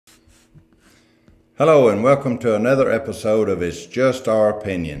Hello and welcome to another episode of It's Just Our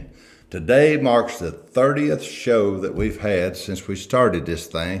Opinion. Today marks the 30th show that we've had since we started this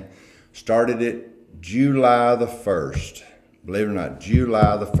thing. Started it July the 1st. Believe it or not,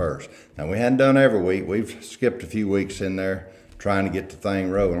 July the 1st. Now we hadn't done every week. We've skipped a few weeks in there trying to get the thing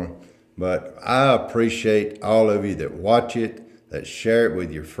rolling. But I appreciate all of you that watch it, that share it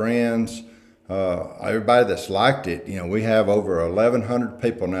with your friends. Everybody that's liked it, we have over 1,100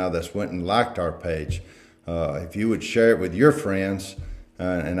 people now that's went and liked our page. If you would share it with your friends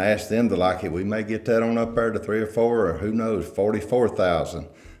and ask them to like it, we may get that on up there to 3 or 4 or who knows, 44,000.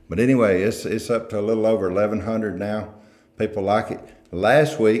 But anyway, it's up to a little over 1,100 now. People like it.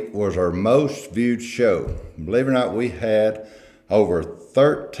 Last week was our most viewed show. Believe it or not, we had over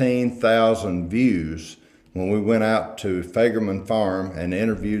 13,000 views when we went out to Fagerman Farm and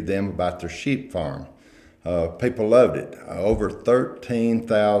interviewed them about their sheep farm. People loved it. Over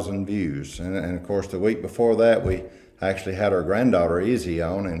 13,000 views. And of course, the week before that, we actually had our granddaughter Izzy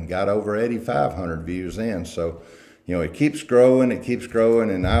on and got over 8,500 views in. So, it keeps growing,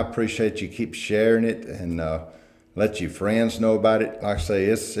 and I appreciate you keep sharing it and let your friends know about it. Like I say,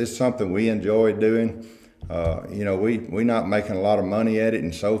 it's something we enjoy doing. We're not making a lot of money at it,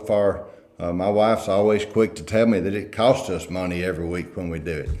 and so far, my wife's always quick to tell me that it costs us money every week when we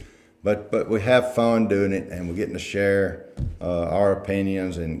do it. But we have fun doing it, and we're getting to share our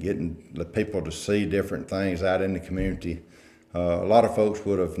opinions and getting the people to see different things out in the community. A lot of folks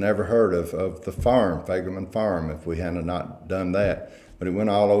would have never heard of the farm, Fagerman Farm, if we hadn't not done that. But it went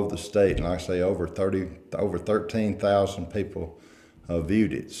all over the state, and like I say, over 13,000 people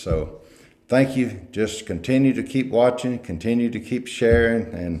viewed it. So thank you. Just continue to keep watching, continue to keep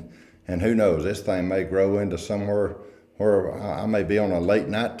sharing, and who knows, this thing may grow into somewhere where I may be on a late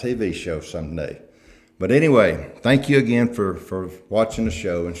night TV show someday. But anyway, thank you again for watching the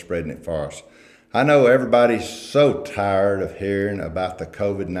show and spreading it for us. I know everybody's so tired of hearing about the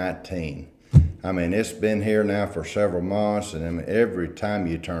COVID-19. I mean, it's been here now for several months, and every time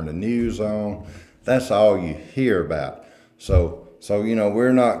you turn the news on, that's all you hear about. So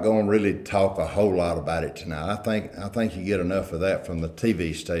we're not going to really talk a whole lot about it tonight. I think you get enough of that from the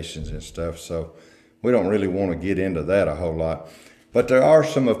TV stations and stuff, so we don't really want to get into that a whole lot. But there are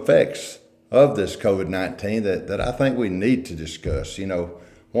some effects of this COVID-19 that I think we need to discuss.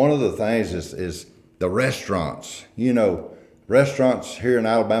 One of the things is the restaurants. Restaurants here in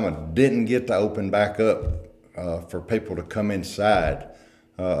Alabama didn't get to open back up for people to come inside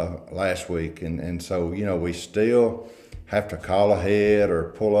last week, and so we still have to call ahead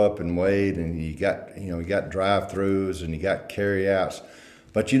or pull up and wait, and you got drive-throughs and you got carry-outs.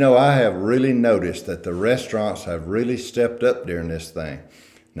 But I have really noticed that the restaurants have really stepped up during this thing.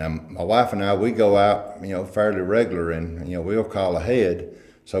 Now, my wife and I, we go out, fairly regular, and we'll call ahead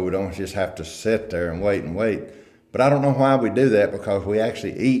so we don't just have to sit there and wait. But I don't know why we do that, because we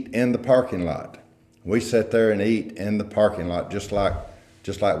actually eat in the parking lot. We sit there and eat in the parking lot just like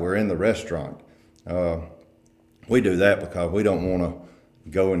we're in the restaurant. We do that because we don't want to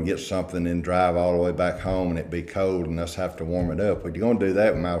go and get something and drive all the way back home and it be cold and us have to warm it up. If you're going to do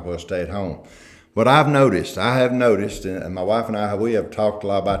that, we might as well stay at home. But I have noticed, and my wife and I, we have talked a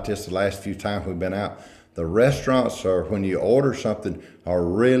lot about this the last few times we've been out. The restaurants are, when you order something, are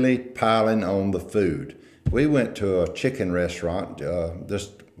really piling on the food. We went to a chicken restaurant a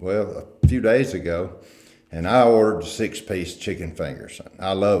few days ago, and I ordered 6-piece chicken fingers.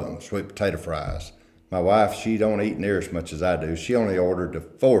 I love them, sweet potato fries. My wife, she don't eat near as much as I do. She only ordered a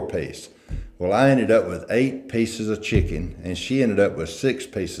 4-piece. Well, I ended up with 8 pieces of chicken, and she ended up with 6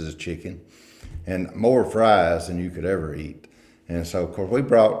 pieces of chicken and more fries than you could ever eat. And so, of course, we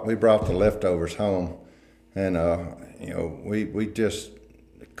brought the leftovers home, and we just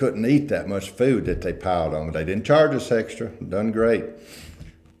couldn't eat that much food that they piled on. But they didn't charge us extra. Done great.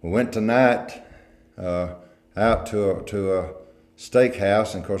 We went tonight out to a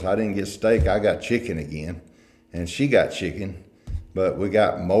steakhouse, and of course I didn't get steak, I got chicken again, and she got chicken, but we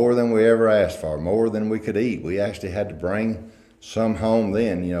got more than we ever asked for, more than we could eat. We actually had to bring some home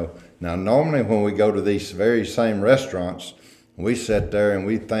then. Now normally when we go to these very same restaurants, we sit there and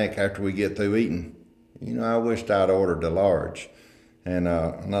we think after we get through eating, I wished I'd ordered a large. And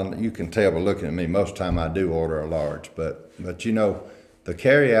you can tell by looking at me, most of the time I do order a large, but the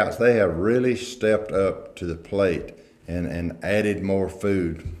carryouts, they have really stepped up to the plate and added more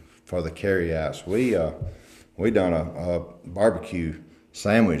food for the carryouts. We done a barbecue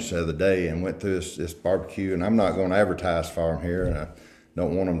sandwich the other day and went through this barbecue, and I'm not going to advertise for them here, and I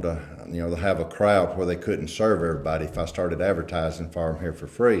don't want them to have a crowd where they couldn't serve everybody if I started advertising for them here for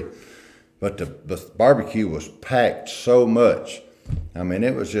free. But the barbecue was packed so much I mean,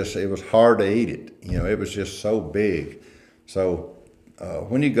 it was hard to eat it. It was just so big. So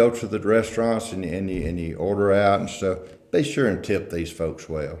when you go to the restaurants and you order out and stuff, be sure and tip these folks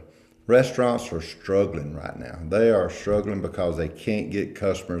well. Restaurants are struggling right now. They are struggling because they can't get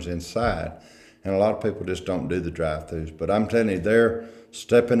customers inside. And a lot of people just don't do the drive-thrus. But I'm telling you, they're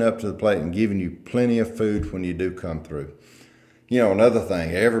stepping up to the plate and giving you plenty of food when you do come through. Another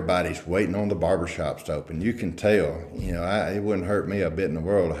thing, everybody's waiting on the barbershops to open. You can tell. It wouldn't hurt me a bit in the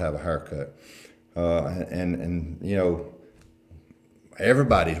world to have a haircut.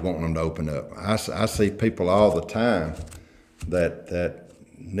 Everybody's wanting them to open up. I see people all the time that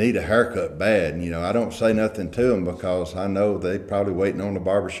need a haircut bad. I don't say nothing to them because I know they probably waiting on the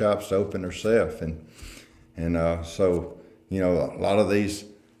barbershops to open themselves. So a lot of these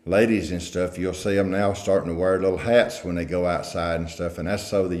ladies and stuff, you'll see them now starting to wear little hats when they go outside and stuff, and that's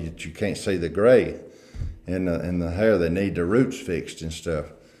so that you can't see the gray in the hair. They need the roots fixed and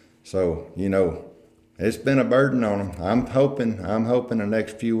stuff. So, it's been a burden on them. I'm hoping the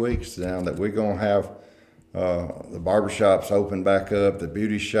next few weeks now that we're going to have the barbershops open back up, the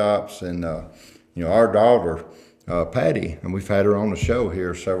beauty shops, and our daughter, Patty, and we've had her on the show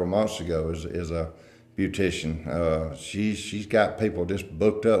here several months ago, is a beautician. She's got people just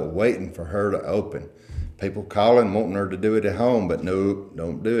booked up waiting for her to open. People calling, wanting her to do it at home, but no,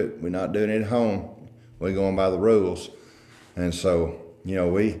 don't do it. We're not doing it at home. We're going by the rules. And so,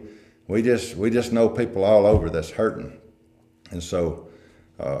 we just know people all over that's hurting. And so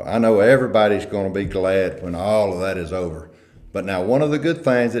I know everybody's going to be glad when all of that is over. But now, one of the good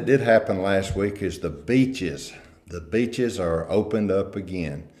things that did happen last week is the beaches. The beaches are opened up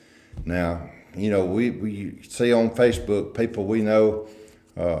again. Now, we see on Facebook people we know,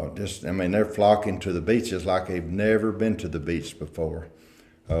 they're flocking to the beaches like they've never been to the beach before.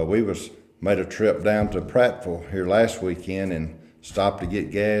 We made a trip down to Prattville here last weekend and stopped to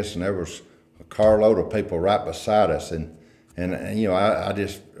get gas, and there was a carload of people right beside us, and I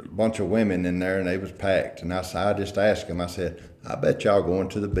just a bunch of women in there, and they was packed, and I just asked them. I said, "I bet y'all going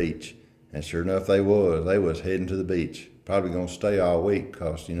to the beach," and sure enough, they was heading to the beach. Probably gonna stay all week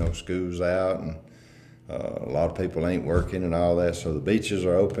because school's out and a lot of people ain't working and all that. So the beaches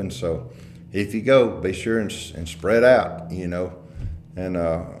are open. So if you go, be sure and spread out, and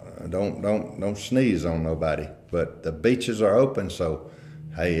don't sneeze on nobody. But the beaches are open, so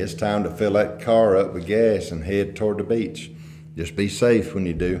hey, it's time to fill that car up with gas and head toward the beach. Just be safe when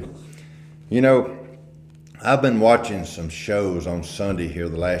you do. I've been watching some shows on Sunday here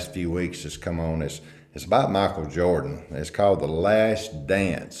the last few weeks that's come on. It's about Michael Jordan. It's called The Last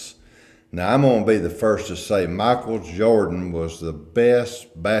Dance. Now, I'm going to be the first to say Michael Jordan was the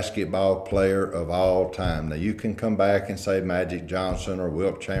best basketball player of all time. Now, you can come back and say Magic Johnson or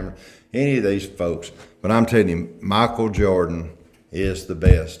Wilt Chamberlain, any of these folks, but I'm telling you, Michael Jordan is the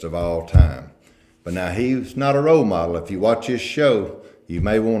best of all time. But now, he's not a role model. If you watch his show, you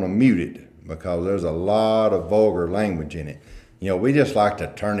may want to mute it because there's a lot of vulgar language in it. We just like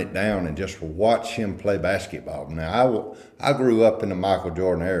to turn it down and just watch him play basketball. Now, I grew up in the Michael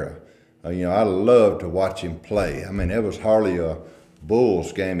Jordan era. I loved to watch him play. There was hardly a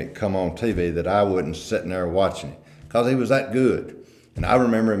Bulls game that come on TV that I wasn't sitting there watching it because he was that good. And I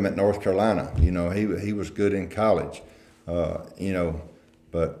remember him at North Carolina. He was good in college.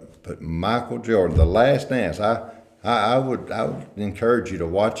 But Michael Jordan, The Last Dance, I would encourage you to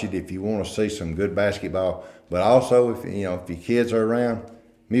watch it if you want to see some good basketball. But also, if your kids are around,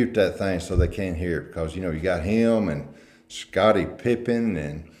 mute that thing so they can't hear it because you got him and Scottie Pippen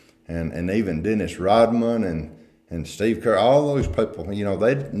and even Dennis Rodman and Steve Kerr. All those people,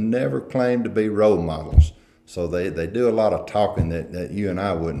 they never claimed to be role models. So they do a lot of talking that you and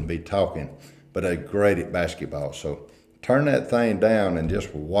I wouldn't be talking, but they're great at basketball. So turn that thing down and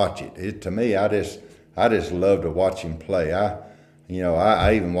just watch it. To me, I just love to watch him play. I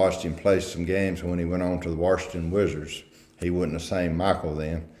even watched him play some games when he went on to the Washington Wizards. He wasn't the same Michael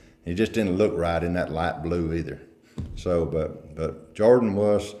then. He just didn't look right in that light blue either. So, but Jordan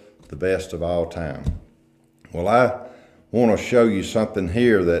was the best of all time. Well, I want to show you something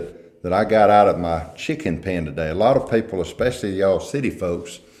here that I got out of my chicken pen today. A lot of people, especially y'all city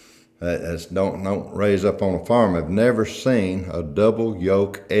folks that don't raise up on a farm, have never seen a double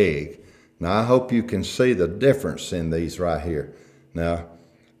yolk egg. Now, I hope you can see the difference in these right here. Now,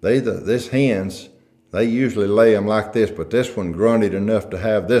 this hens, they usually lay them like this, but this one grunted enough to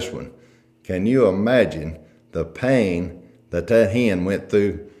have this one. Can you imagine the pain that hen went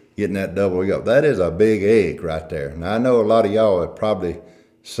through getting that double yolk? That is a big egg right there. Now, I know a lot of y'all have probably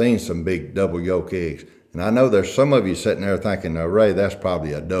seen some big double yolk eggs. And I know there's some of you sitting there thinking, now, Ray, that's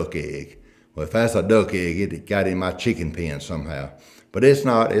probably a duck egg. Well, if that's a duck egg, it got in my chicken pen somehow. But it's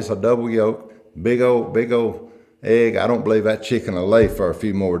not. It's a double yolk, big old egg. I don't believe that chicken will lay for a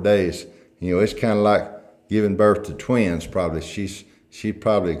few more days. You know, it's kind of like giving birth to twins. Probably she's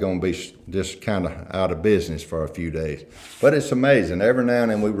probably gonna be just kind of out of business for a few days. But it's amazing. Every now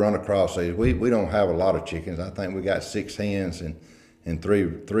and then we run across these. We don't have a lot of chickens. I think we got 6 hens and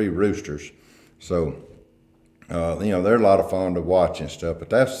three roosters. So you know, they're a lot of fun to watch and stuff. But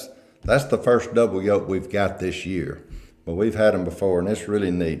that's the first double yolk we've got this year. But we've had them before, and it's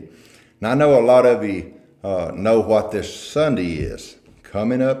really neat. Now, I know a lot of you know what this Sunday is.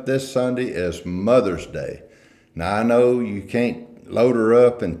 Coming up this Sunday is Mother's Day. Now, I know you can't load her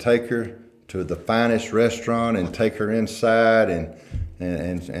up and take her to the finest restaurant and take her inside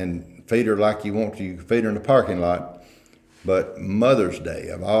and feed her like you want to. You can feed her in the parking lot. But Mother's Day,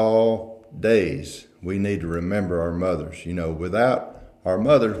 of all days, we need to remember our mothers. You know, without our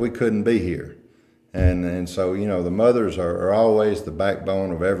mothers, we couldn't be here. And so, you know, the mothers are always the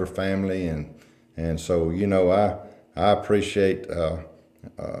backbone of every family. And so, you know, I appreciate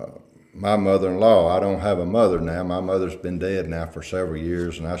my mother-in-law. I don't have a mother now. My mother's been dead now for several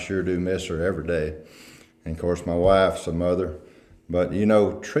years, and I sure do miss her every day. And, of course, my wife's a mother. But, you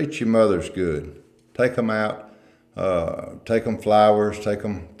know, treat your mothers good. Take them out. Take them flowers. Take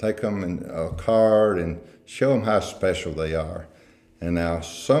them in a card and show them how special they are. And now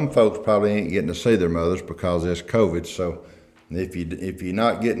some folks probably ain't getting to see their mothers because there's COVID. So if you're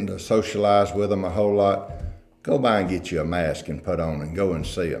not getting to socialize with them a whole lot, go by and get you a mask and put on and go and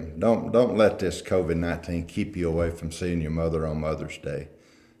see them. Don't let this COVID-19 keep you away from seeing your mother on Mother's Day.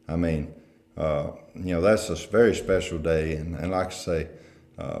 I mean, you know, that's a very special day. And like I say,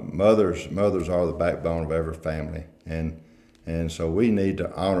 mothers are the backbone of every family. And so we need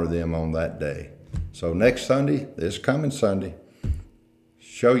to honor them on that day. So next Sunday, this coming Sunday,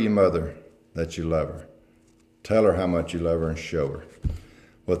 show your mother that you love her. Tell her how much you love her and show her.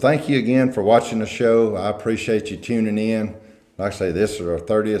 Well, thank you again for watching the show. I appreciate you tuning in. Like I say, this is our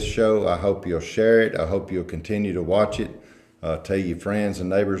 30th show. I hope you'll share it. I hope you'll continue to watch it. Tell your friends and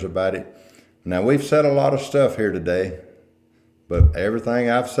neighbors about it. Now, we've said a lot of stuff here today, but everything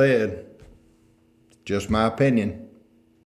I've said, just my opinion.